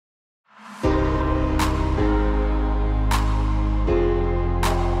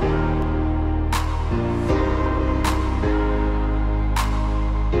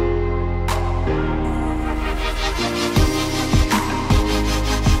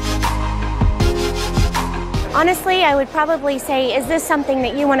Honestly, I would probably say, is this something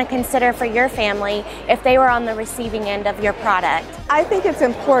that you want to consider for your family if they were on the receiving end of your product? I think it's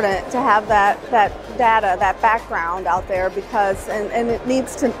important to have that data, that background out there because, and it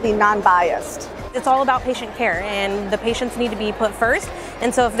needs to be non-biased. It's all about patient care, and the patients need to be put first.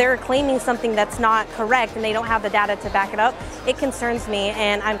 And so if they're claiming something that's not correct and they don't have the data to back it up, it concerns me,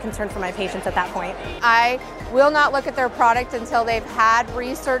 and I'm concerned for my patients at that point. I will not look at their product until they've had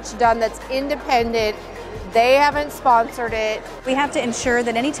research done that's independent. They haven't sponsored it. We have to ensure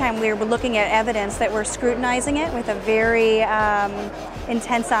that anytime we're looking at evidence that we're scrutinizing it with a very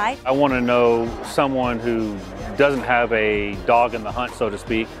intense eye. I want to know someone who doesn't have a dog in the hunt, so to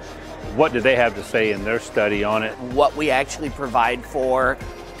speak. What do they have to say in their study on it? What we actually provide for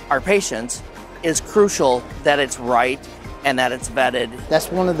our patients is crucial, that it's right and that it's vetted.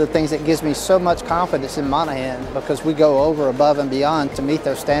 That's one of the things that gives me so much confidence in Monaghan, because we go over, above and beyond to meet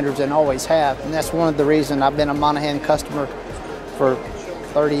those standards and always have. And that's one of the reasons I've been a Monaghan customer for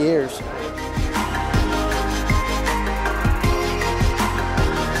 30 years.